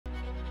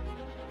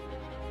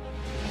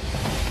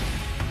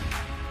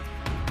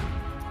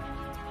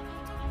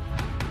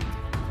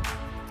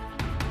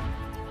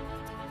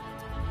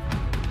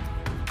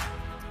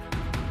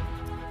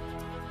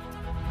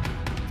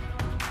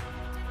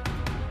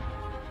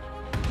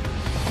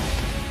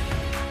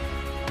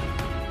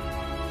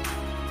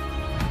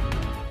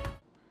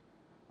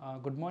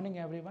Good morning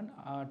everyone.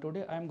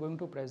 Today I am going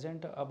to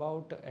present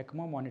about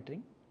Ecmo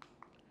monitoring.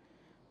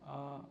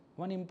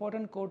 One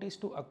important quote is,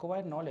 to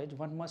acquire knowledge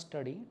one must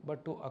study,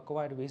 but to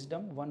acquire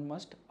wisdom one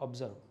must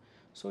observe.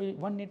 So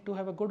one need to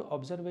have a good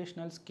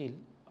observational skill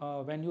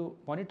when you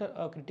monitor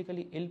a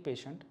critically ill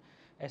patient,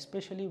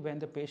 especially when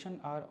the patient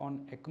are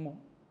on Ecmo.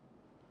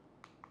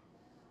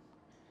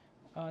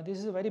 This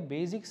is a very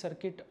basic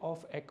circuit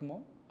of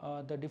Ecmo.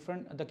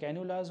 The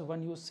cannulas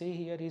one you see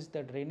here is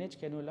the drainage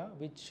cannula,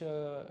 which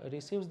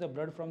receives the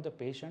blood from the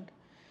patient.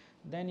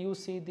 Then you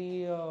see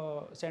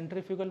the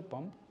centrifugal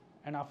pump,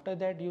 and after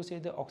that you see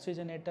the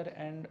oxygenator,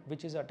 and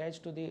which is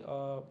attached to the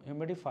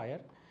humidifier.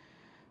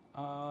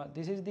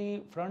 This is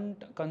the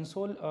front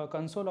console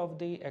of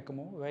the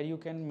Ecmo, where you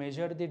can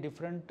measure the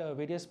different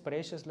various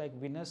pressures like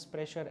venous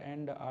pressure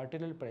and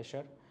arterial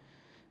pressure.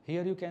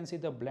 Here you can see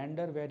the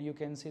blender, where you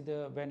can see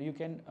when you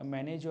can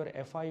manage your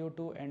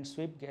FiO2 and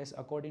sweep gas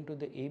according to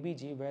the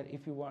ABG, where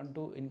if you want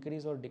to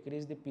increase or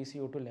decrease the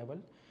PCO2 level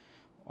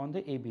on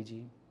the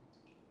ABG.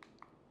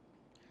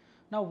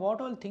 Now,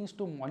 what all things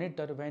to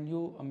monitor when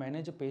you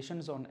manage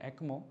patients on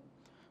Ecmo?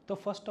 So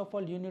first of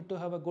all, you need to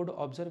have a good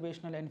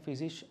observational and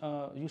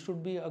you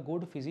should be a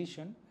good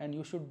physician, and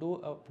you should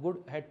do a good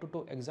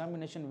head-to-toe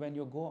examination when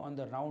you go on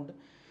the round,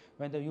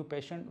 when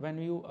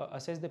you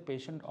assess the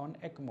patient on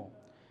Ecmo.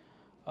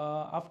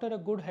 After a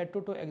good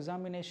head-to-toe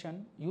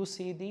examination, you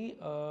see the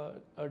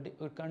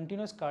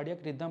continuous cardiac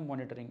rhythm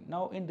monitoring.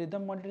 Now, in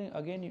rhythm monitoring,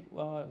 again,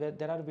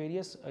 there are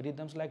various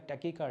rhythms like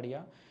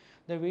tachycardia.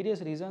 The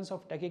various reasons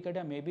of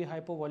tachycardia may be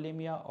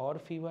hypovolemia or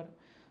fever.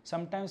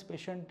 Sometimes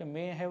patient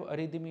may have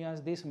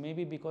arrhythmias. This may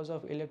be because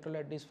of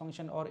electrolyte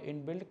dysfunction or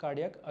inbuilt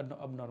cardiac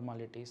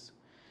abnormalities.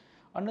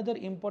 Another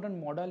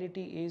important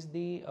modality is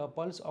the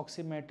pulse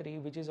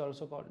oximetry, which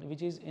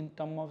is in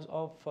terms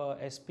of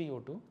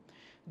SpO2.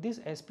 This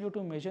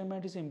SpO2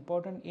 measurement is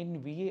important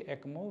in VA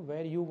Ecmo,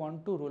 where you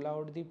want to rule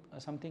out the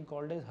something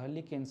called as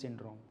Hurricane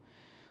syndrome.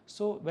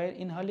 So, where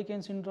in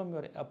Hurricane syndrome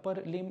your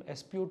upper limb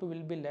SpO2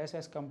 will be less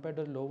as compared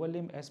to lower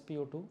limb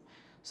SpO2.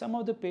 Some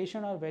of the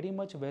patients are very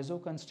much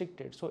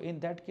vasoconstricted. So, in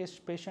that case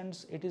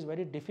patients, it is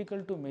very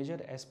difficult to measure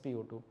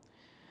SpO2.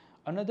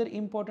 Another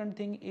important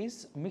thing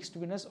is mixed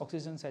venous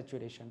oxygen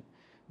saturation.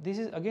 This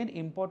is again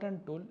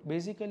important tool.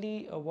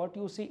 Basically, what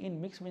you see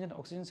in mixed venous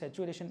oxygen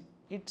saturation,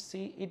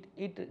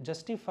 it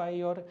justify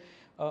your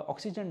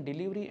oxygen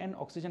delivery and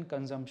oxygen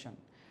consumption.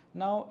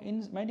 Now,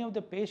 in many of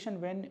the patients,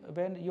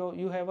 when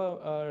you have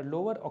a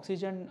lower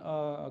oxygen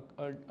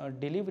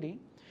delivery,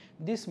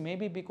 this may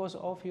be because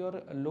of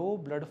your low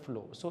blood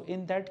flow. So,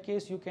 in that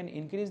case, you can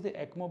increase the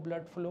Ecmo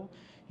blood flow.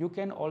 You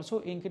can also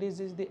increase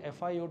the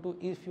FiO2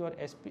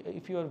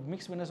 if your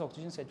mixed venous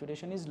oxygen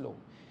saturation is low.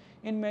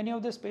 In many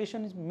of these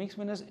patients, mixed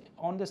venous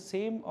on the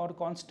same or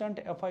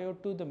constant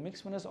FiO2, the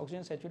mixed venous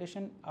oxygen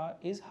saturation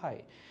is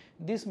high.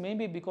 This may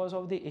be because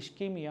of the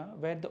ischemia,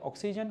 where the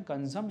oxygen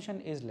consumption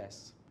is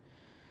less.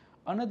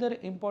 Another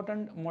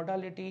important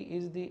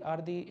modality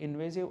are the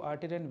invasive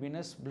arterial and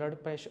venous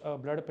blood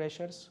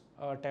pressures,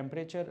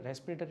 temperature,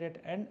 respiratory rate,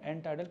 and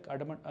end-tidal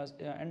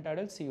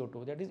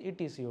CO2, that is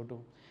EtCO2.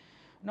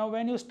 Now,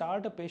 when you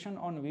start a patient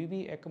on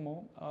VV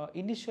Ecmo,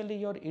 initially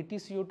your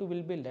EtCO2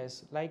 will be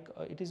less, like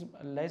it is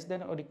less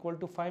than or equal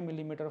to 5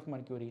 millimeter of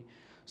mercury.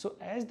 So,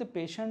 as the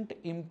patient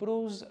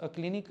improves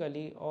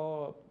clinically,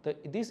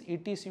 this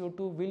EtCO2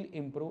 will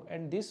improve,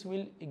 and this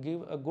will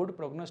give a good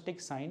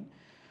prognostic sign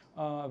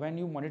when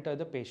you monitor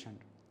the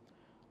patient.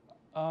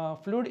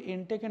 Fluid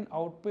intake and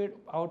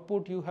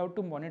output you have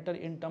to monitor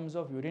in terms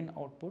of urine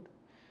output.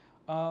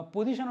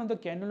 Position of the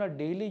cannula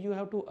daily you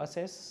have to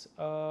assess,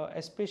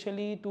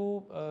 especially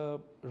to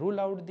rule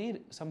out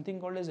something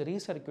called as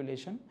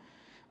recirculation,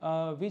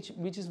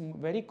 which is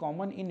very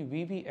common in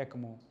VV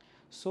Ecmo.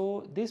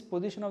 So, this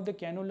position of the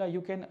cannula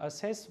you can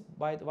assess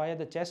via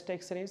the chest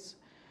X-rays.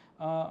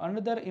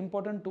 Another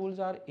important tools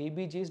are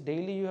ABGs.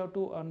 Daily you have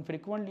to,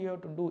 frequently you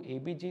have to do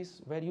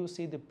ABGs, where you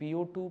see the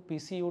PO2,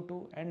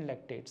 PCO2 and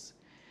lactates.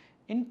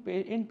 In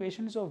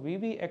patients of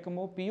VV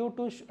Ecmo,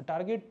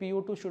 target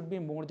PO2 should be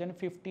more than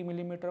 50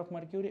 millimeter of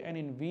mercury, and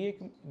in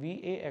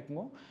VA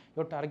Ecmo,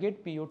 your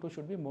target PO2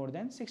 should be more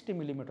than 60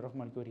 millimeter of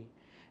mercury,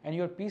 and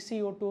your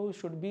PCO2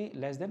 should be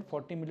less than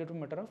 40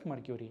 millimeter of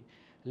mercury.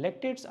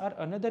 Lactates are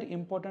another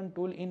important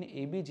tool in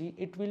ABG.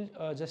 It will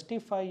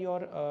justify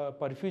your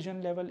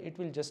perfusion level. It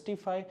will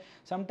justify,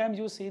 sometimes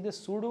you see the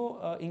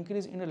pseudo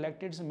increase in the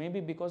lactates maybe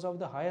because of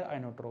the higher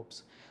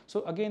inotropes.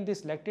 So, again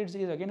this lactates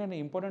is again an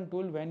important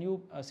tool when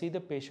you see the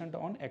patient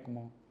on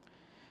Ecmo.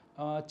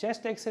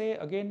 Chest X-ray,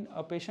 again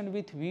a patient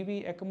with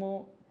VV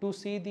Ecmo, to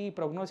see the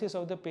prognosis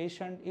of the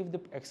patient. If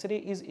the X-ray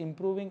is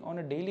improving on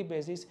a daily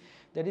basis,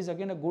 that is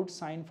again a good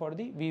sign for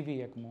the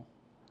VV Ecmo.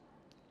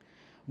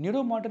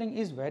 Neuromonitoring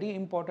is very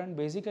important.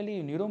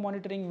 Basically,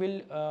 neuromonitoring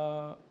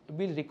will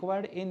be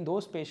required in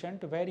those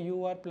patients where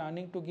you are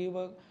planning to give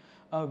a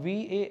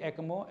VA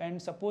Ecmo,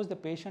 and suppose the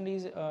patient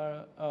is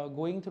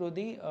going through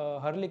the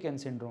Hurricane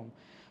syndrome.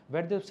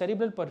 where the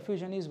cerebral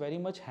perfusion is very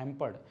much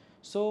hampered.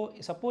 So,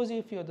 suppose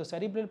if the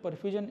cerebral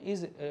perfusion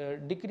is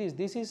decreased,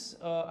 this is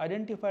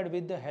identified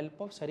with the help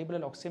of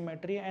cerebral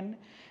oximetry and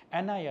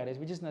NIRS,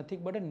 which is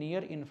nothing but a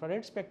near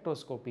infrared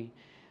spectroscopy.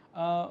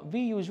 We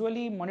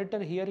usually monitor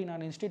here in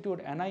our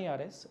institute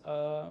NIRS.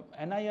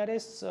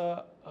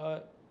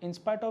 In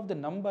spite of the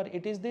number,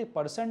 it is the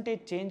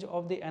percentage change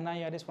of the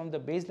NIRS from the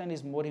baseline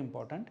is more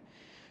important.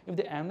 If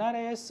the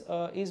NIRS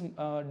is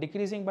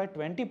decreasing by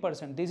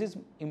 20%, this is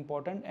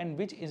important, and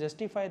which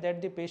justify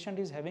that the patient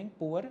is having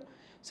poor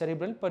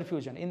cerebral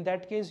perfusion. In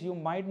that case, you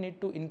might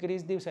need to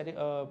increase the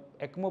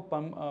Ecmo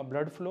pump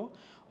blood flow,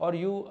 or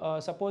you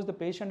suppose the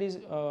patient is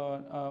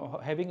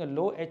having a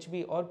low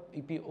HB or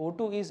if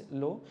O2 is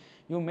low,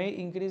 you may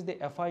increase the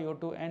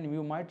FiO2 and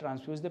you might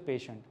transfuse the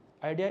patient.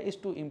 Idea is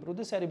to improve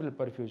the cerebral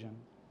perfusion.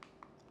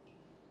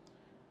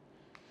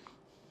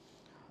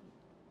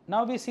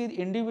 Now we see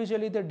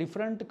individually the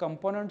different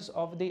components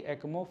of the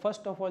Ecmo.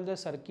 First of all, the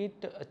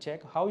circuit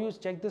check. How you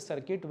check the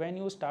circuit when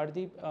you start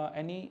the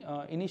any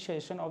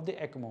initiation of the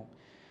Ecmo.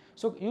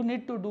 So you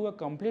need to do a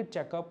complete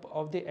checkup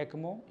of the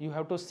Ecmo. You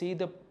have to see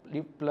the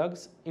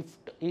plugs, if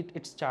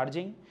it's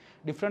charging,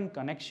 different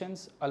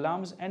connections,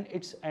 alarms, and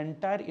its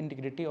entire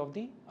integrity of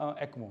the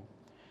Ecmo.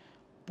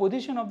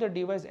 Position of the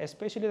device,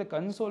 especially the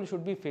console,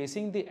 should be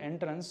facing the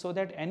entrance, so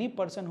that any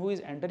person who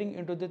is entering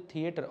into the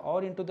theater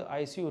or into the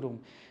ICU room,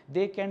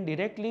 they can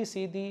directly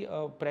see the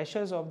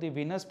pressures of the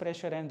venous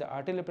pressure and the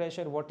arterial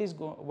pressure, what is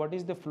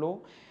the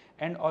flow,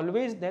 and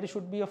always there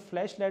should be a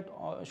flashlight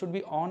should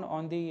be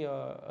on the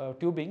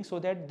tubing, so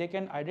that they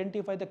can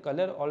identify the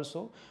color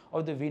also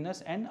of the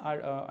venous and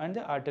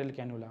the arterial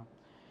cannula.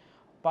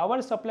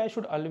 Power supply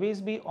should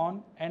always be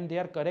on and they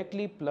are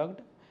correctly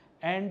plugged,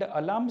 and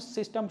alarm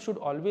system should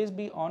always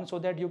be on, so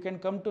that you can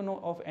come to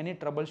know of any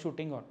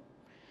troubleshooting. Or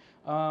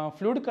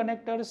fluid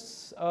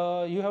connectors,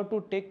 you have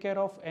to take care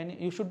of, and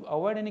you should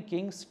avoid any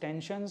kinks,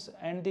 tensions,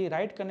 and the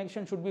right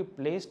connection should be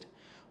placed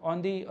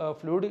on the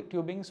fluid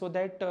tubing, so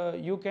that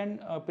you can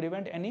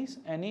prevent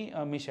any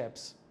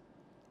mishaps.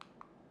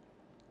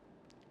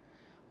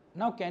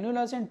 Now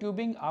cannulas and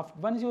tubing,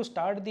 once you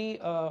start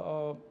the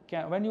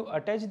when you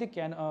attach the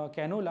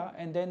cannula,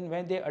 and then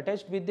when they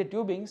attached with the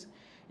tubings,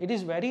 it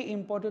is very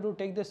important to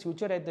take the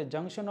suture at the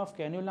junction of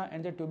cannula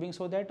and the tubing,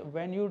 so that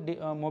when you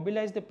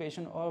mobilize the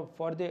patient or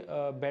for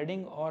the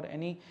bedding or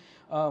any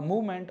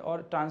movement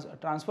or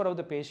transfer of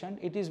the patient,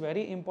 it is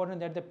very important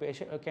that the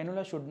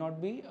cannula should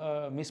not be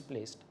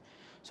misplaced.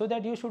 So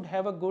that you should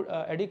have a good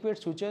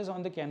adequate sutures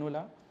on the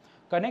cannula.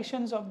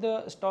 Connections of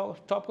the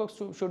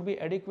stopcocks should be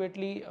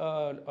adequately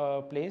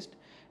placed,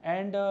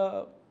 and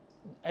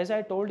as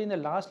I told in the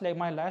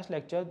my last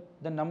lecture,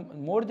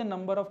 more the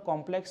number of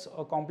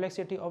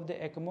complexity of the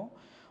Ecmo,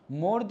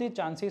 more the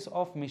chances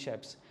of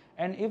mishaps.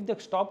 And if the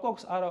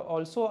stopcocks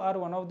are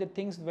one of the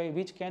things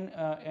which can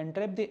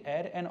entrap the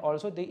air, and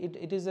also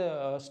it is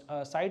a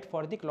site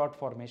for the clot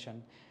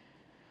formation.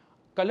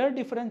 Color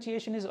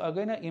differentiation is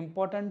again an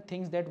important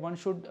thing that one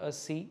should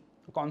see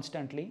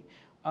constantly.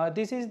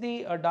 This is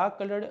the dark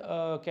colored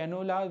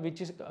cannula,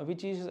 which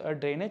is a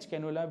drainage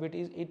cannula,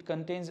 it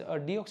contains a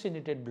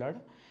deoxygenated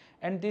blood,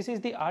 and this is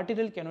the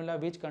arterial cannula,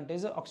 which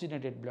contains the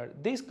oxygenated blood.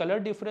 This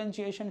color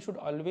differentiation should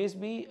always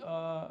be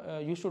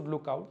you should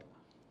look out.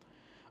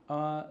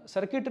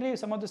 Circuitry,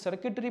 some of the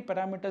circuitry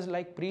parameters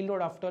like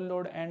preload,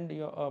 afterload, and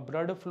your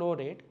blood flow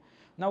rate.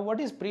 Now, what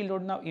is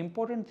preload? Now,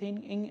 important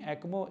thing in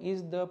Ecmo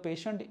is the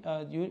patient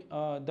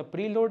the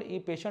preload.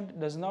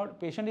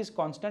 Patient is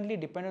constantly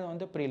dependent on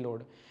the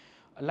preload.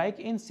 Like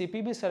in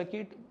CPB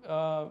circuit,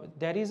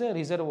 there is a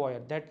reservoir.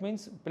 That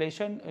means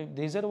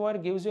reservoir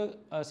gives you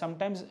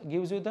sometimes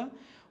gives you the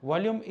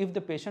volume if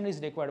the patient is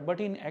required. But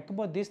in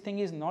Ecmo, this thing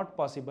is not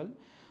possible.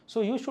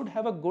 So you should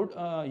have a good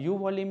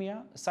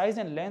euvolemia. Size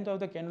and length of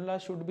the cannula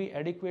should be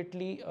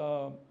adequately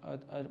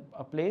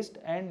placed,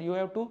 and you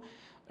have to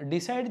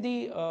decide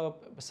the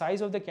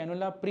size of the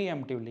cannula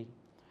preemptively.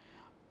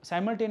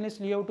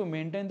 Simultaneously, you have to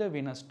maintain the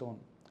venous tone.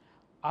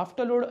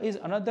 Afterload is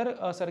another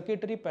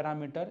circuitry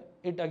parameter.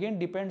 It again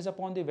depends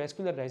upon the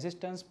vascular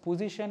resistance,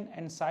 position,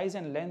 and size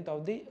and length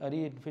of the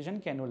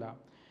reinfusion cannula.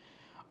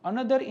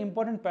 Another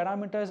important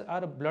parameters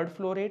are blood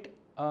flow rate,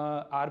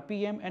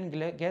 RPM, and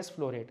gas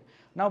flow rate.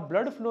 Now,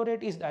 blood flow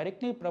rate is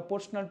directly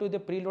proportional to the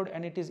preload,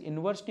 and it is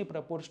inversely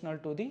proportional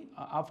to the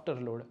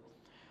afterload.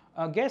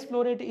 Gas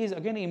flow rate is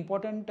again an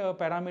important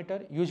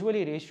parameter.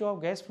 Usually, ratio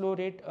of gas flow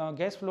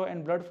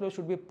and blood flow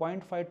should be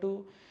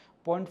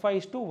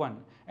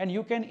 0.5:1, and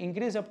you can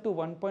increase up to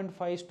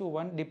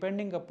 1.5:1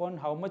 depending upon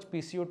how much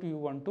PCO2 you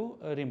want to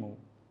remove.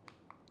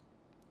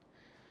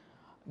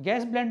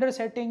 Gas blender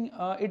setting,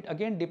 it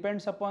again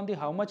depends upon the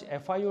how much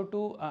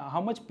FiO2,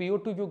 how much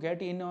PO2 you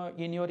get in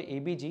your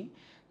ABG.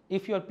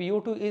 If your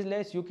PO2 is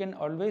less, you can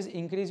always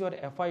increase your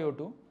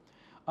FiO2.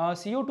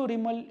 CO2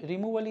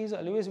 removal is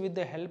always with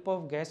the help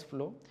of gas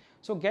flow.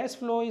 So gas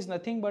flow is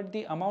nothing but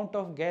the amount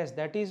of gas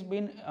that is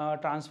been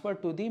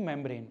transferred to the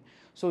membrane.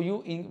 So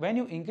when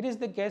you increase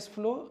the gas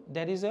flow,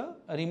 there is a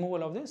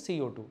removal of the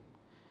CO2.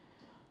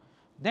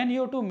 Then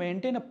you have to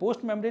maintain a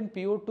post-membrane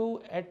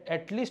PO2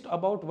 at least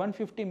about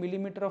 150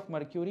 millimeter of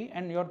mercury,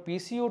 and your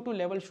PCO2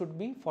 level should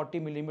be 40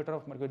 millimeter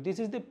of mercury. This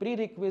is the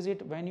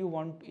prerequisite when you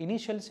want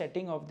initial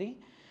setting of the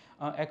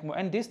Ecmo,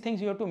 and these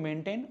things you have to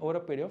maintain over a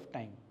period of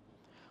time.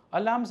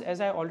 Alarms,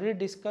 as I already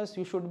discussed,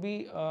 you should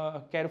be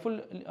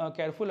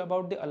careful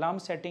about the alarm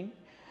setting.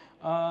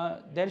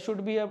 There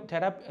should be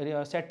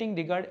a setting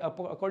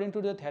according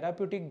to the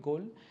therapeutic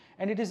goal,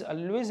 and it is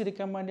always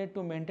recommended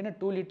to maintain a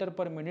 2 liter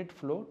per minute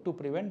flow to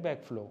prevent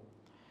backflow.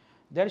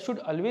 There should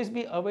always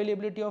be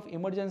availability of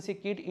emergency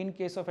kit in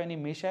case of any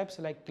mishaps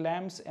like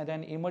clamps and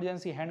then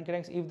emergency hand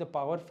cranks if the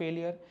power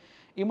failure,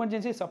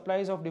 emergency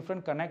supplies of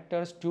different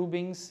connectors,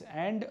 tubings,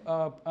 and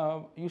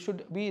you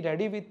should be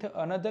ready with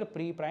another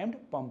pre-primed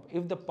pump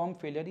if the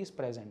pump failure is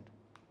present.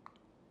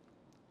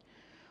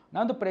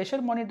 Now the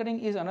pressure monitoring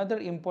is another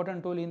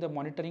important tool in the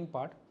monitoring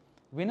part.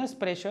 Venous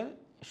pressure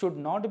should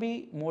not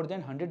be more than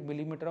 100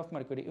 millimeter of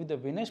mercury. If the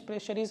venous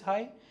pressure is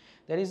high,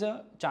 there is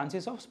a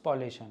chances of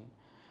spoliation.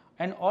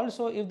 And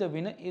also if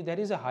there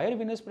is a higher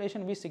venous pressure,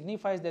 which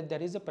signifies that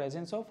there is a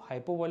presence of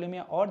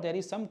hypovolemia or there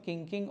is some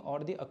kinking or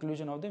the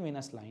occlusion of the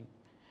venous line.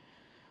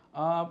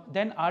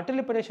 Then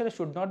arterial pressure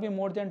should not be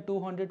more than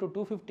 200 to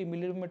 250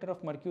 millimeter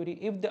of mercury.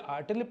 If the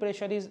arterial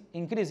pressure is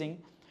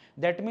increasing,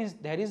 that means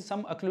there is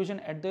some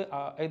occlusion at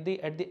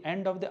the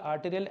end of the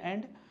arterial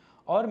end,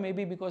 or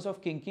maybe because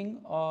of kinking,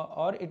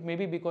 or it may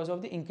be because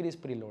of the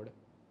increased preload.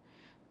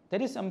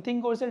 There is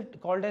something also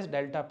called as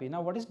delta P.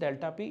 Now what is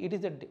delta P? It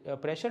is the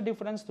pressure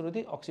difference through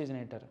the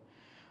oxygenator.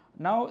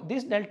 Now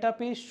this delta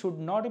P should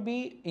not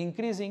be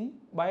increasing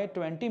by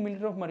 20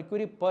 millimeter of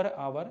mercury per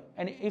hour,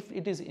 and if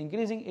it is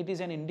increasing, it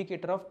is an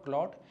indicator of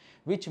clot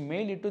which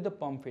may lead to the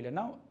pump failure.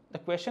 Now the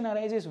question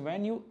arises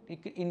when you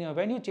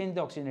change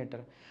the oxygenator.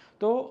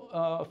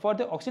 So for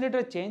the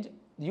oxygenator change,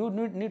 you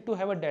need to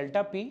have a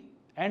delta P,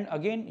 and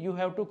again you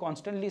have to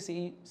constantly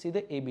see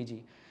the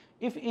ABG.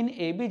 If in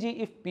ABG,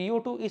 if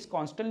PO2 is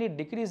constantly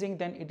decreasing,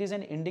 then it is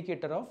an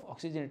indicator of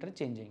oxygenator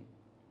changing.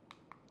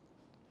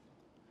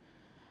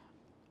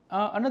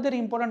 Another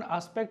important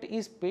aspect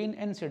is pain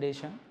and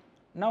sedation.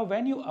 Now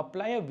when you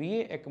apply a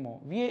VA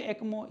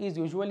ECMO is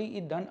usually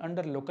done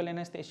under local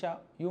anesthesia.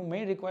 You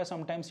may require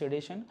sometimes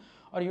sedation,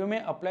 or you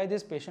may apply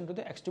this patient to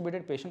the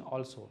extubated patient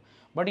also.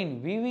 But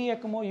in VV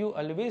ECMO, you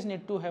always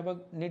need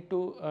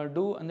to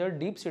do under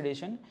deep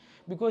sedation,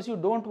 because you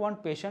don't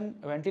want patient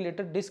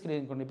ventilator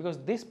dysrhythmia, because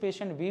this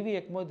patient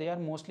VV ECMO, they are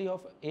mostly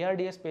of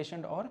ARDS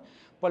patient or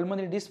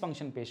pulmonary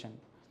dysfunction patient.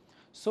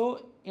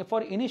 So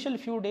for initial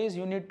few days,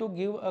 you need to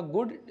give a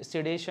good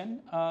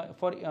sedation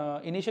for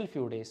initial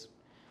few days.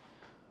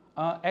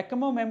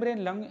 ECMO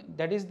membrane lung,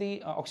 that is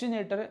the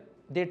oxygenator,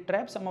 they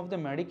trap some of the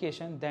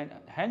medication, then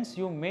hence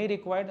you may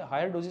require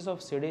higher doses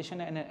of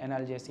sedation and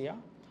analgesia.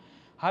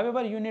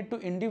 However, you need to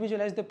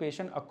individualize the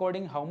patient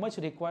according how much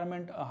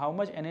requirement, how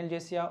much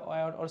analgesia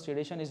or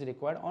sedation is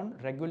required on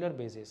regular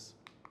basis.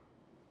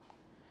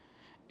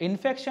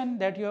 Infection,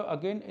 that you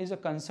again is a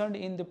concern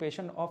in the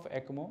patient of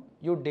ECMO.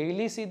 You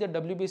daily see the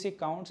WBC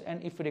counts,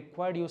 and if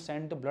required you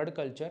send the blood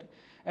culture,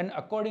 and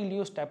accordingly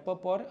you step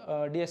up or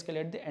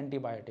de-escalate the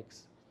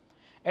antibiotics.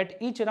 At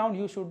each round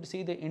you should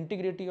see the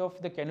integrity of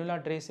the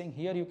cannula dressing.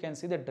 Here you can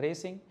see the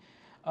dressing.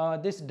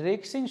 This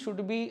dressing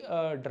should be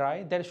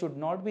dry. There should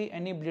not be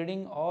any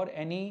bleeding or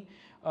any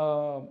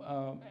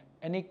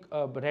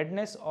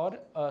redness or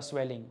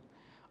swelling.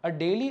 A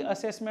daily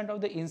assessment of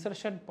the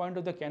insertion point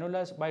of the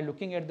cannulas by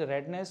looking at the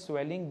redness,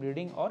 swelling,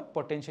 bleeding, or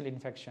potential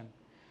infection.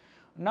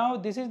 Now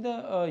this is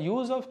the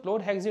use of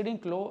chlorhexidine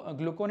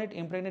gluconate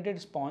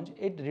impregnated sponge.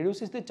 It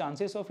reduces the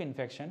chances of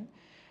infection,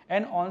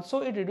 and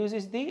also it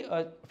reduces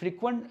the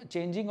frequent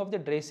changing of the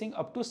dressing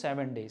up to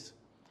 7 days,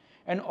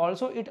 and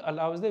also it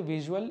allows the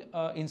visual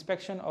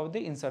inspection of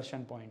the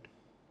insertion point.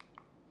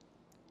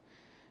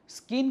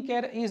 Skin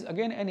care is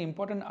again an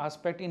important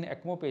aspect in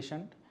ECMO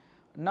patient.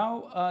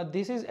 Now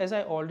this is, as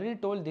I already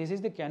told, this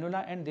is the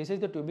cannula and this is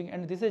the tubing,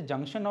 and this is a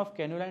junction of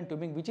cannula and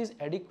tubing which is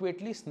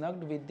adequately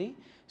snugged with the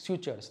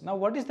sutures. Now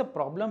what is the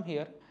problem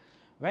here?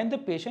 When the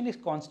patient is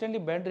constantly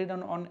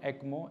bedridden on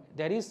ECMO,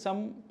 there is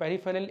some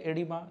peripheral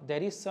edema,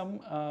 there is some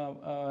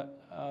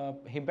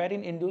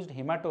heparin-induced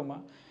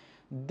hematoma.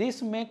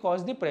 This may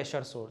cause the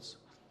pressure source.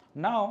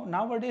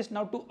 Nowadays,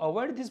 to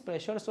avoid this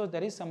pressure source,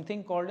 there is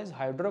something called as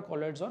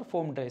hydrocolloids or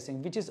foam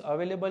dressing, which is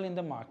available in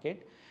the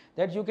market,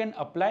 that you can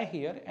apply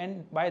here,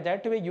 and by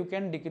that way you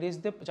can decrease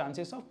the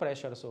chances of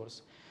pressure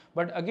source.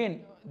 But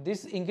again,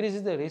 this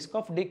increases the risk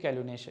of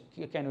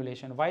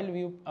decannulation while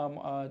we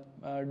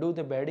do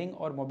the bedding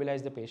or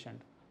mobilize the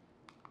patient.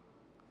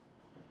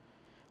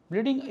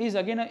 Bleeding is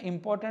again an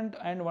important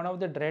and one of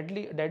the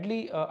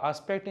deadly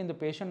aspect in the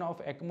patient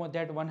of ECMO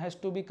that one has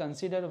to be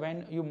considered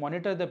when you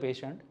monitor the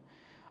patient.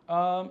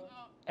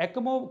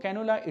 ECMO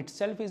cannula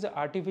itself is an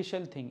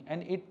artificial thing,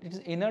 and it is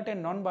inert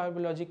and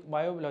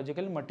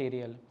non-biological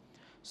material.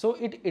 So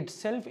it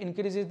itself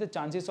increases the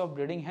chances of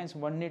bleeding, hence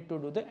one need to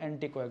do the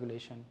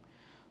anticoagulation.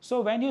 So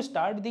when you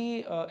start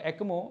the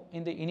ECMO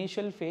in the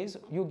initial phase,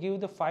 you give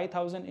the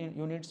 5000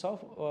 units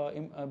of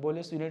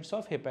bolus units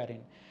of heparin,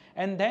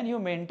 and then you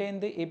maintain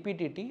the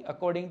APTT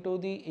according to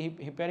the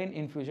heparin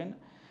infusion.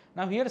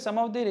 Now here some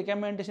of the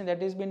recommendation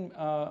that has been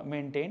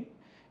maintained.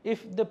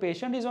 If the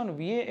patient is on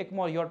VA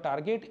ECMO, your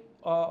target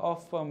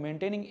of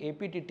maintaining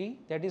APTT,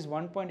 that is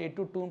 1.8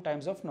 to 2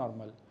 times of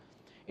normal.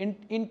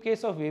 In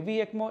case of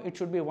VV ECMO, it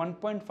should be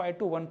 1.5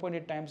 to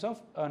 1.8 times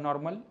of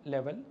normal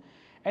level.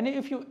 And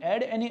if you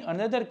add any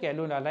another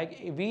cannula like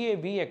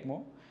VA-V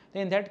ECMO,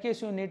 then in that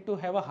case you need to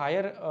have a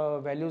higher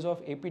values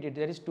of APTT,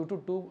 that is 2 to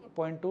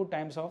 2.2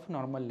 times of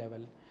normal level.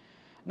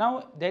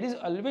 Now there is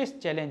always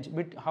challenge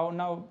with how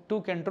now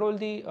to control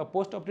the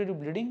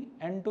post-operative bleeding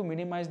and to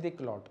minimize the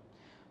clot.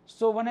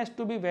 So one has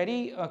to be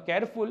very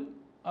careful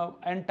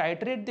and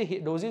titrate the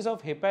doses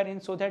of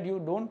heparin so that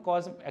you don't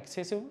cause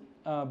excessive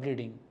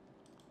bleeding.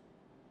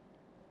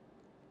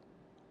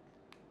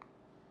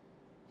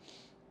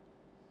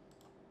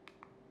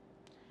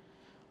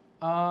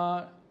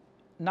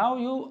 Now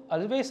you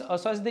always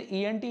assess the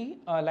ENT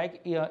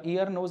like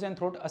ear, nose and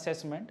throat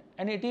assessment,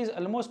 and it is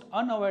almost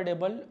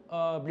unavoidable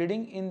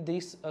bleeding in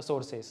these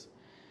sources.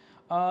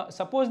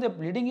 Suppose the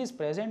bleeding is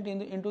present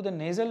into the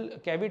nasal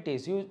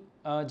cavities, you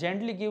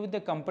gently give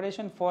the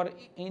compression for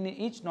in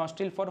each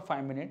nostril for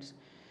 5 minutes,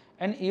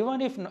 and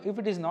even if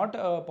it is not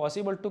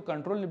possible to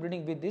control the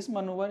bleeding with this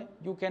maneuver,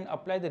 you can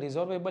apply the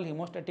resorbable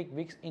hemostatic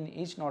wicks in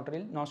each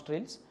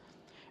nostrils,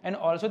 and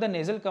also the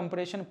nasal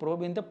compression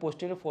probe in the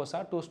posterior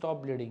fossa to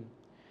stop bleeding.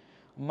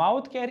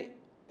 Mouth care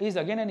is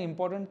again an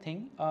important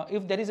thing.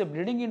 If there is a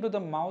bleeding into the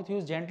mouth,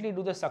 you gently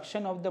do the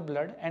suction of the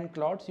blood, and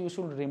clots you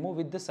should remove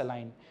with the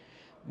saline.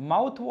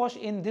 Mouthwash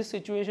in this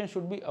situation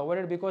should be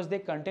avoided because they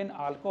contain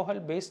alcohol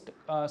based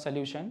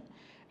solution,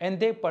 and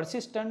they cause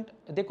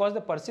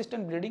the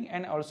persistent bleeding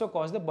and also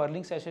cause the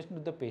burning sensation to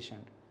the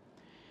patient.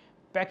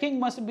 Packing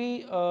must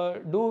be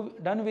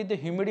done with the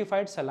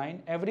humidified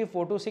saline every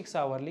 4 to 6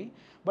 hourly,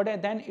 but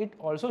then it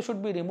also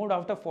should be removed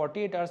after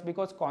 48 hours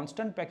because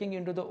constant packing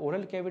into the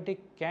oral cavity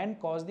can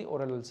cause the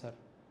oral ulcer.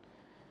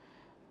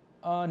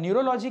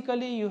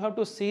 Neurologically, you have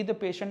to see the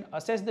patient,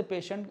 assess the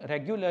patient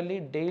regularly,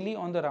 daily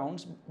on the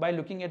rounds by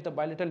looking at the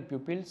bilateral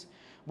pupils,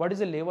 what is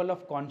the level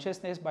of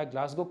consciousness by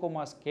Glasgow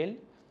Coma Scale.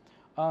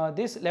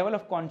 This level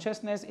of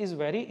consciousness is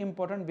very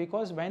important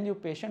because when your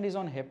patient is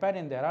on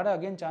heparin, there are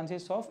again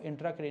chances of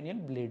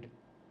intracranial bleed.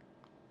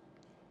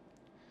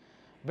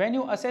 When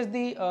you assess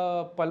the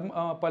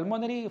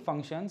pulmonary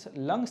functions,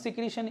 lung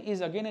secretion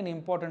is again an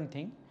important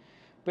thing.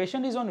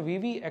 Patient is on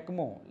VV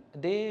ECMO,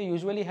 they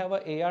usually have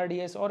a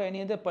ARDS or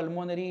any other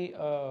pulmonary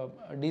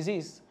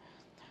disease.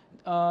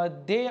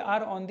 They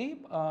are on the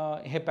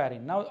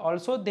heparin. Now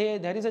also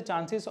there is a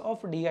chances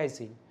of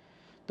DIC.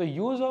 The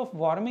use of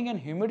warming and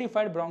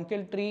humidified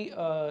bronchial tree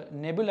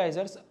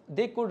nebulizers,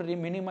 they could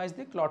minimize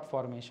the clot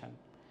formation.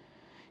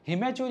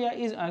 Hematuria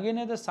is again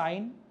a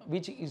sign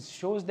which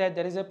shows that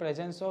there is a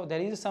presence of, there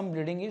is some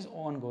bleeding is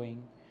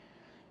ongoing.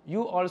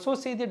 You also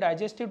see the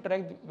digestive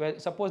tract, where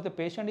suppose the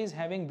patient is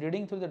having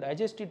bleeding through the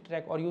digestive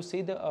tract, or you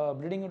see the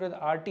bleeding into the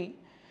RT,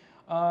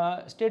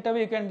 straight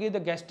away you can give the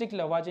gastric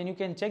lavage and you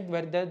can check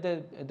whether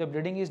the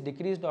bleeding is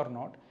decreased or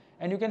not,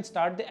 and you can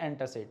start the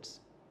antacids.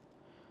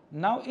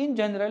 Now in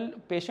general,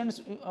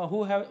 patients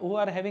who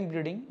are having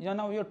bleeding,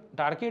 now your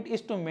target is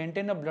to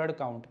maintain a blood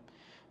count,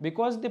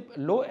 because the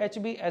low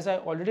HB, as I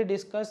already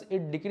discussed,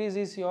 it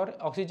decreases your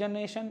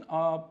oxygenation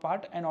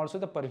part and also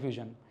the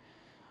perfusion.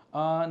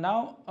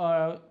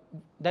 Now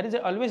there is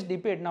always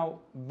debate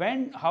now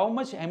how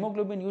much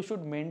hemoglobin you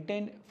should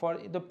maintain for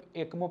the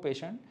ECMO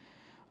patient.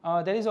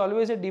 There is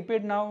always a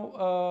debate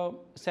now.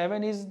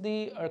 7 is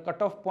the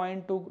cutoff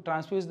point to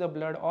transfuse the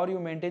blood, or you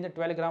maintain the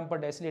 12 gram per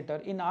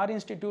deciliter. In our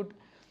institute,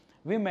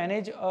 we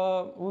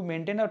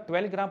maintain a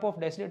 12 gram of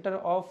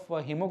deciliter of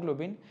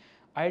hemoglobin.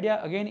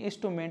 Idea again is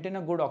to maintain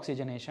a good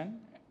oxygenation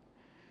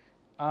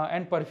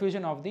and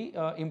perfusion of the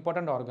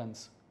important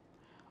organs.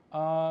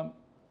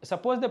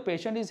 Suppose the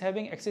patient is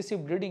having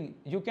excessive bleeding,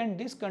 you can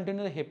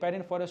discontinue the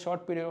heparin for a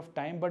short period of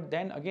time, but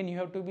then again you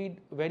have to be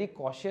very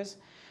cautious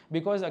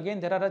because again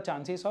there are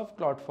chances of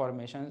clot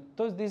formation.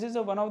 So this is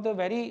one of the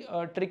very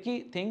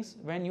tricky things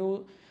when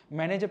you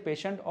manage a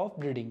patient of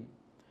bleeding.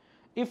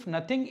 If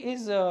nothing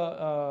is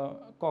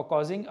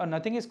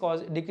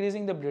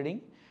decreasing the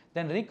bleeding,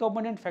 then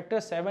recombinant factor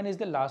 7 is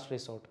the last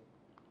resort.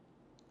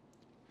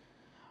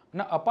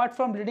 Now apart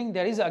from bleeding,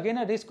 there is again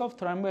a risk of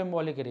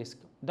thromboembolic risk.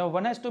 The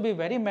one has to be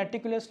very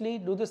meticulously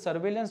do the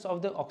surveillance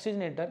of the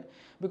oxygenator,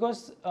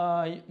 because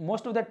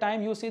most of the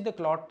time you see the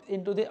clot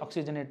into the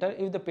oxygenator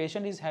if the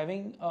patient is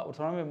having a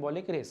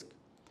thromboembolic risk.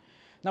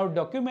 Now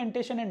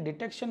documentation and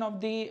detection of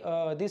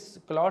these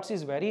clots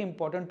is very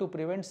important to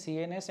prevent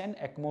CNS and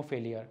ECMO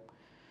failure.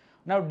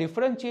 Now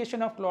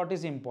differentiation of clot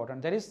is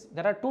important.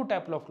 There are two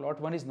types of clot.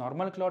 One is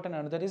normal clot and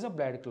another is a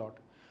blood clot.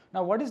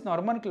 Now what is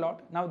normal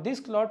clot? Now these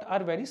clots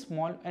are very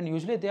small and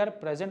usually they are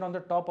present on the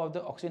top of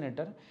the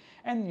oxygenator,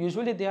 and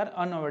usually they are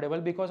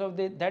unavoidable because of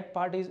that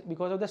part is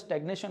because of the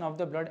stagnation of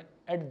the blood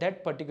at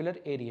that particular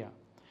area.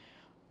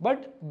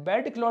 But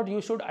bad clot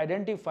you should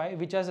identify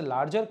which has a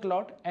larger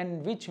clot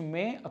and which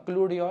may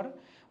occlude your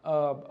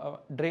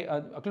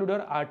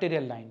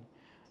arterial line.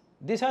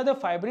 These are the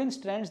fibrin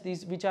strands,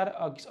 these which are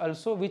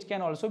which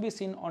can also be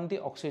seen on the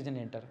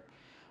oxygenator.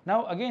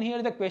 Now again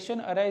here the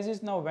question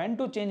arises, now when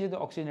to change the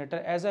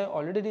oxygenator? As I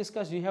already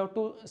discussed, you have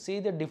to see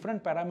the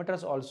different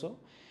parameters also.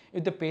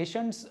 If the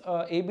patient's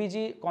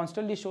ABG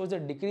constantly shows a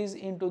decrease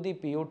into the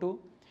PO2,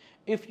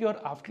 if your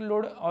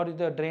afterload or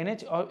the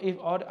drainage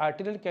or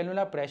arterial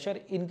cannula pressure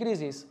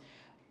increases,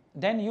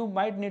 then you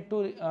might need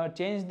to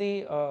change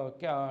the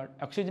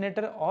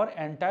oxygenator or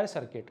entire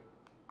circuit.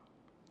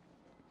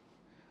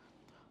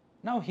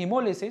 Now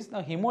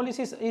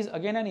hemolysis is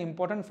again an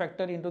important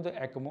factor into the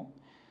ECMO.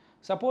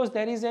 Suppose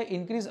there is an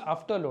increase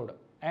afterload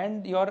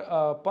and your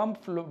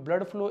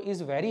blood flow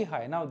is very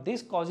high. Now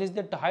this causes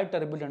the high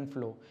turbulent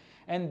flow,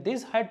 and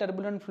this high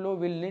turbulent flow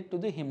will lead to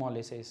the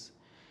hemolysis.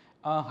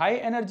 High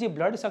energy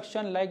blood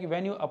suction, like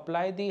when you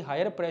apply the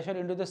higher pressure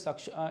into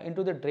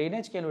the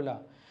drainage cannula,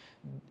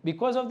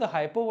 because of the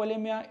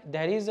hypovolemia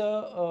there is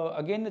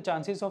again the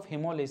chances of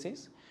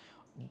hemolysis.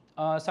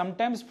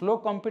 Sometimes flow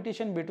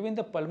competition between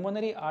the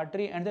pulmonary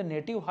artery and the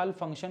native heart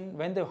function,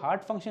 when the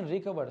heart function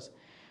recovers,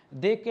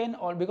 they can,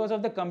 or because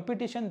of the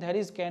competition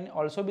can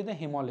also be the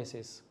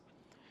hemolysis.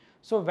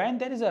 So when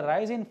there is a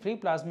rise in free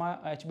plasma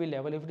HB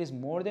level, if it is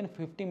more than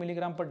 50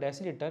 mg per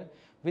deciliter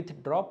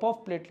with drop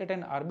of platelet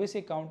and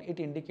RBC count, it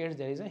indicates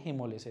there is a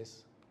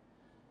hemolysis.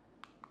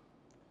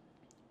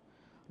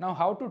 Now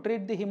how to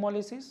treat the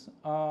hemolysis?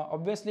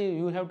 Obviously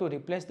you have to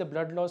replace the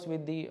blood loss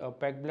with the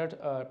packed blood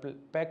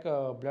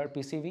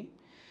PCV,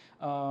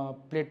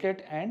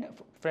 platelet and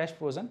fresh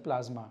frozen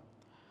plasma.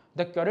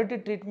 The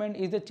curative treatment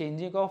is the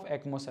changing of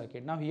ECMO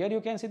circuit. Now here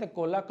you can see the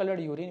cola colored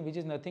urine, which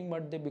is nothing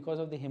but because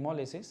of the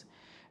hemolysis,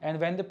 and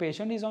when the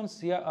patient is on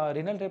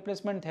renal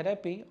replacement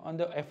therapy, on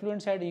the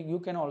effluent side you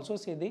can also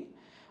see the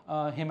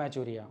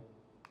hematuria.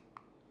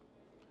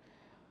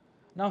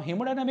 Now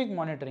hemodynamic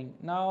monitoring.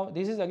 Now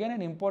this is again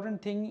an important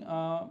thing,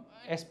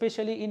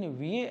 especially in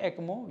VA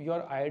ECMO.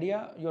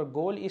 Your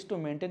goal is to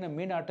maintain a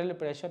mean arterial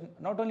pressure,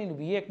 not only in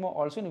VA ECMO,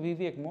 also in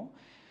VV ECMO.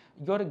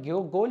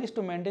 Your goal is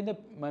to maintain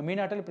the mean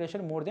arterial pressure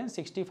more than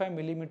 65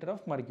 mm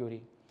of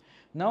mercury.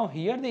 Now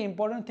here the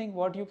important thing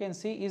what you can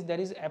see is there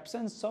is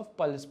absence of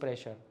pulse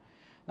pressure.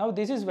 Now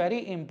this is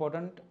very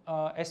important,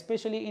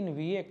 especially in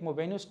VA ECMO.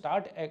 When you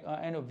start a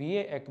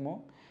VA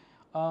ECMO,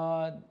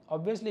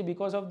 obviously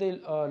because of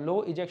the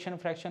low ejection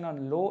fraction or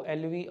low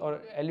LV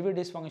or LV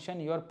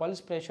dysfunction, your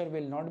pulse pressure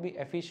will not be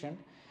efficient,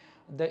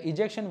 the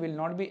ejection will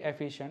not be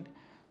efficient.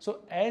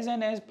 So as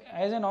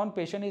an on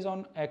patient is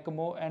on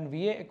ECMO and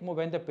VA ECMO,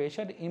 when the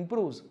patient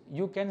improves,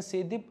 you can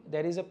see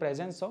there is a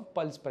presence of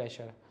pulse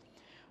pressure.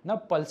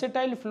 Now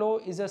pulsatile flow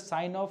is a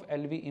sign of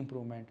LV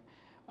improvement.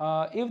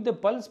 If the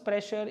pulse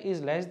pressure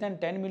is less than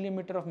 10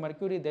 mm of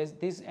mercury, this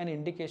is an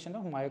indication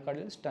of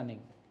myocardial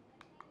stunning.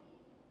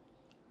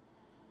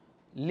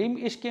 Limb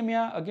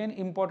ischemia, again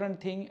important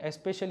thing,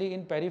 especially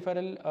in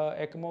peripheral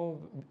ECMO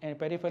and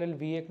peripheral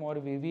VA ECMO or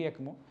VV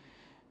ECMO.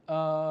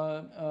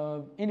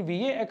 In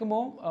VA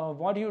ECMO,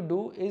 what you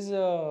do is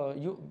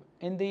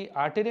in the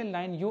arterial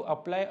line you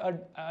apply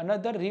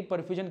another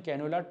reperfusion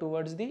cannula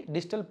towards the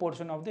distal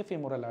portion of the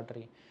femoral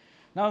artery.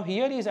 Now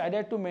here is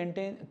added to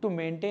maintain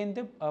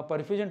the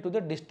perfusion to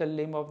the distal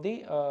limb of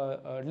the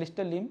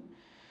distal limb.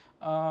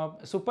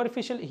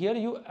 Superficial, here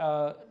you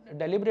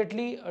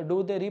deliberately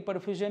do the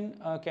reperfusion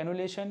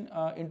cannulation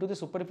into the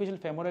superficial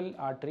femoral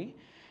artery,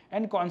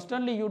 and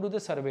constantly you do the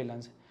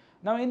surveillance.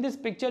 Now in this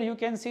picture you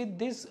can see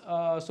this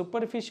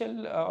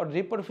superficial or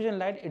reperfusion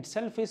line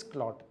itself is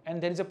clot,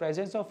 and there is a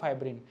presence of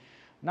fibrin.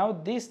 Now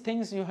these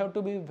things you have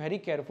to be very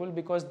careful,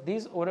 because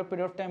these over a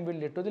period of time will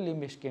lead to the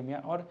limb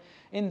ischemia, or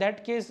in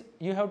that case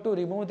you have to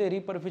remove the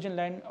reperfusion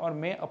line or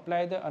may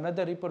apply the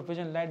another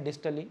reperfusion line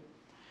distally.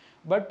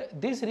 But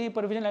this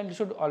reperfusion line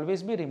should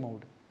always be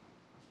removed.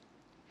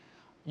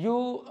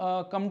 You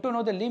come to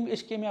know the limb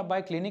ischemia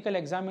by clinical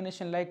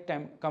examination, like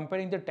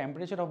comparing the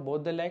temperature of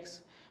both the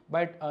legs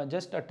by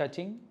just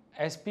touching,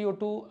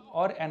 SpO2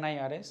 or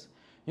NIRS.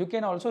 You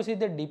can also see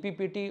the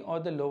DPPT or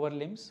the lower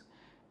limbs,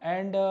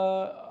 and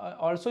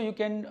also you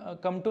can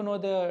come to know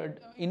the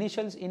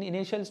initial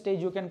stage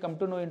you can come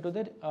to know into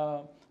the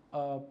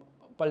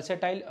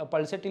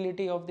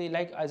pulsatility of the,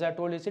 like as I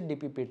told, is a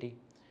DPPT.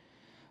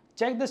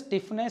 Check the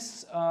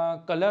stiffness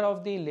color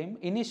of the limb.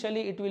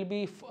 Initially it will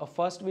be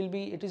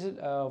it is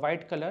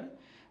white color,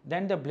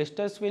 then the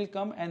blisters will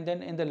come, and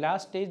then in the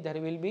last stage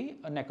there will be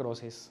a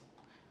necrosis.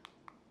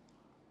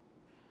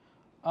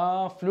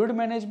 Fluid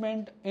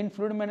management. In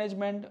fluid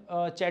management,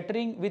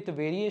 chattering with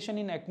variation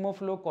in ECMO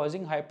flow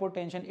causing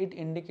hypotension, it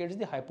indicates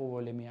the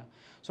hypovolemia.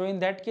 So in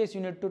that case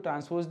you need to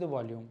transfuse the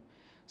volume.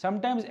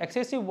 Sometimes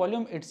excessive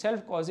volume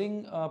itself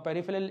causing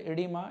peripheral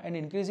edema and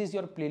increases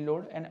your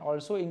preload, and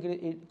also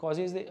it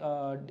causes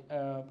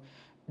the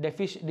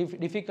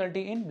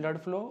difficulty in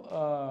blood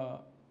flow.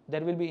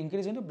 There will be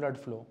increase in the blood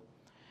flow.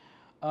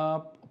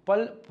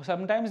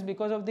 Sometimes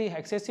because of the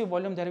excessive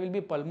volume there will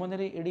be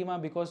pulmonary edema,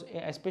 because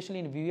especially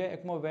in VA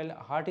ECMO, well,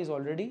 heart is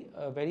already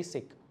very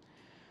sick.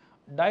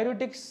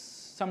 Diuretics,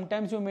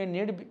 sometimes you may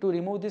need to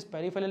remove this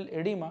peripheral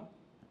edema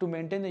to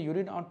maintain the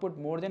urine output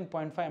more than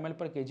 0.5 ml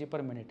per kg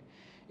per minute.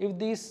 If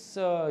this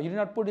urine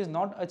output is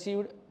not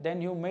achieved,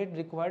 then you may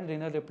require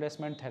renal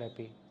replacement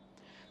therapy.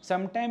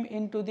 Sometime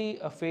into the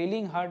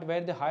failing heart,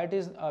 where the heart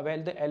is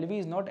where the LV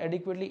is not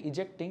adequately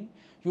ejecting,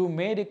 you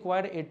may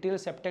require atrial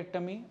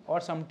septectomy,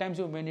 or sometimes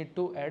you may need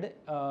to add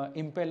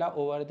impella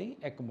over the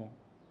ECMO.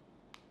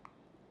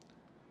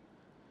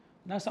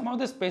 Now, some of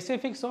the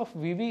specifics of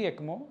VV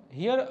ECMO.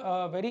 Here,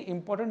 a very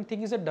important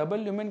thing is a double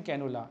lumen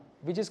cannula,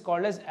 which is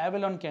called as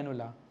Avalon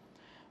cannula.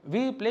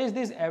 We place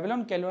this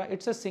Avalon cannula.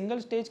 It's a single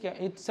stage.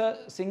 It's a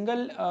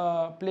single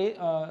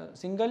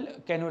single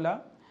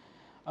cannula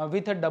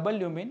with a double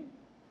lumen.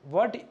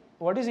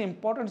 What is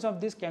importance of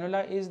this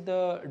cannula is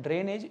the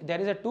drainage. There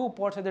is a two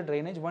ports of the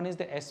drainage. One is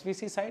the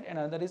SVC side and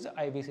another is the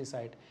IVC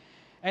side.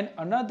 And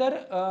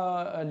another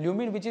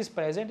lumen which is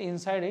present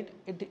inside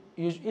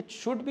it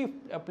should be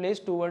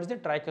placed towards the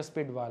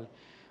tricuspid valve.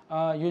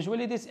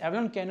 Usually this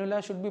Avalon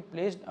cannula should be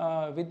placed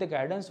with the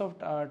guidance of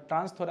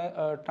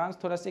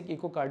transthoracic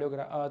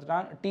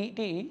echocardiography,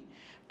 TE,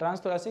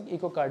 transthoracic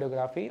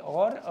echocardiography,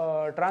 or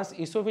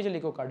transesophageal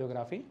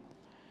echocardiography.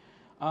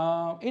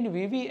 In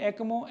VV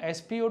ECMO,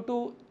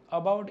 SpO2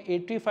 about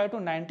 85 to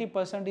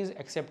 90% is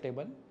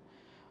acceptable.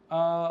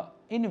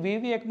 In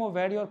VV ECMO,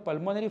 where your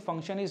pulmonary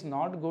function is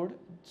not good,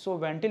 so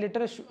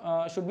ventilator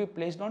should be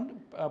placed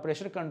on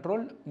pressure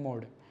control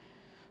mode.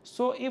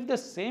 So if the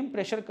same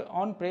pressure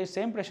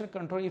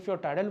control, if your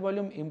tidal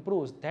volume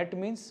improves, that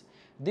means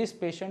this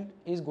patient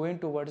is going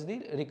towards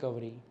the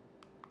recovery.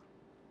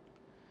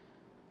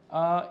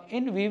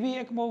 In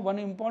VV ECMO, one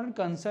important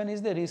concern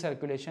is the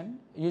recirculation.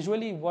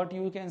 Usually what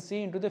you can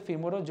see into the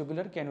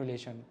femorojugular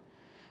cannulation.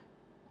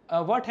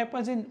 What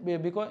happens in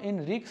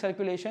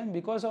recirculation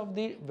because of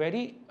the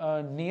very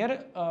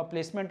near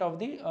placement of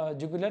the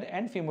jugular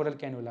and femoral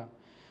cannula,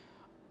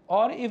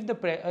 or if the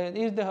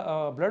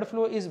blood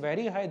flow is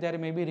very high, there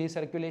may be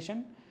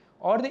recirculation,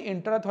 or the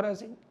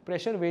intrathoracic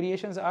pressure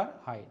variations are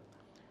high.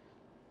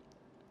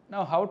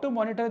 Now, how to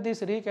monitor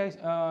this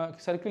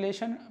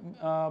recirculation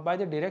by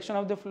the direction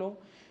of the flow?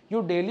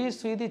 You daily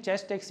see the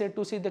chest X-ray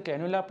to see the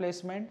cannula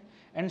placement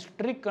and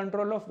strict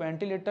control of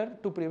ventilator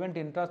to prevent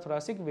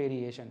intrathoracic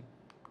variation.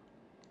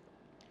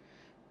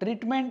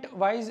 Treatment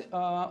wise,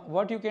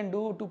 what you can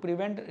do to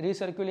prevent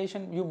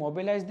recirculation, you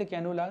mobilize the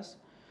cannulas.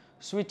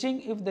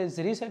 Switching, if the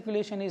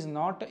recirculation is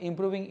not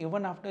improving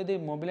even after the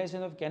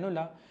mobilization of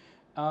cannula,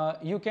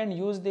 you can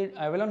use the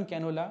Avalon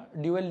cannula,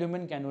 dual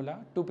lumen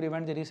cannula, to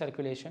prevent the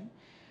recirculation.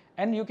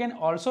 And you can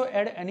also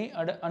add any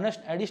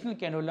additional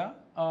cannula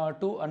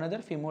to another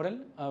femoral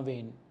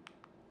vein.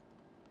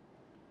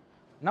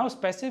 Now,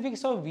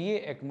 specifics of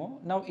VA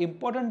ECMO. Now,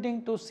 important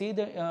thing to see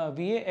the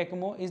VA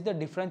ECMO is the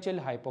differential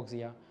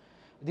hypoxia.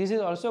 This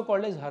is also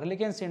called as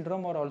Hurricane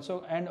syndrome, or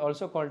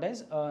also called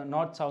as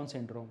North-South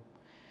syndrome.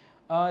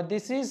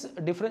 This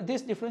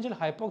differential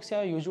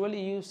hypoxia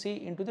usually you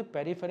see into the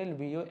peripheral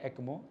VA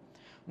ECMO.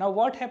 Now,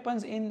 what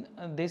happens in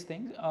these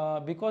things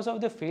because of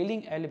the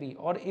failing LV,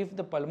 or if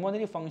the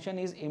pulmonary function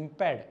is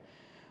impaired,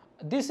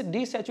 this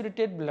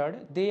desaturated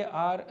blood they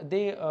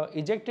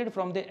ejected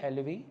from the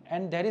LV,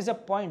 and there is a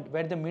point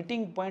where the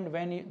meeting point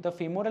when the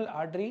femoral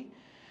artery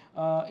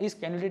is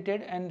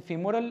cannulated and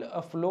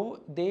femoral flow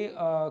they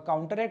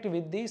counteract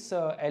with this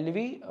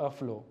LV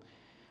flow,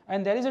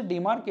 and there is a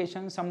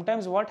demarcation.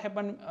 Sometimes what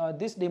happen,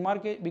 this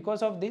demarcation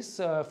because of this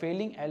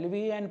failing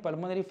LV and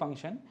pulmonary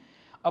function,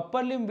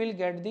 upper limb will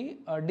get the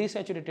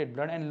desaturated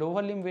blood and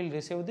lower limb will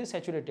receive the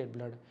saturated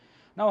blood.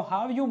 Now,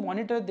 how you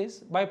monitor this?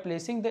 By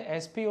placing the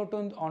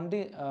SpO2 on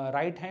the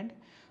right hand,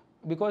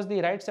 because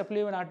the right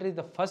subclavian artery is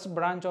the first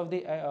branch of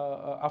the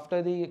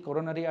after the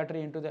coronary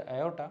artery into the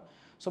aorta.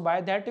 So,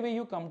 by that way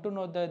you come to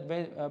know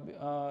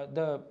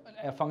the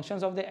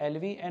functions of the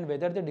LV and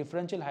whether the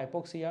differential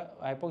hypoxia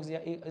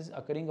is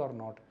occurring or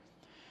not.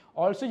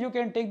 Also, you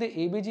can take the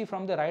ABG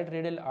from the right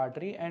radial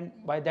artery, and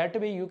by that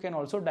way you can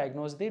also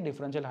diagnose the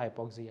differential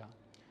hypoxia.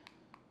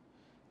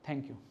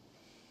 Thank you.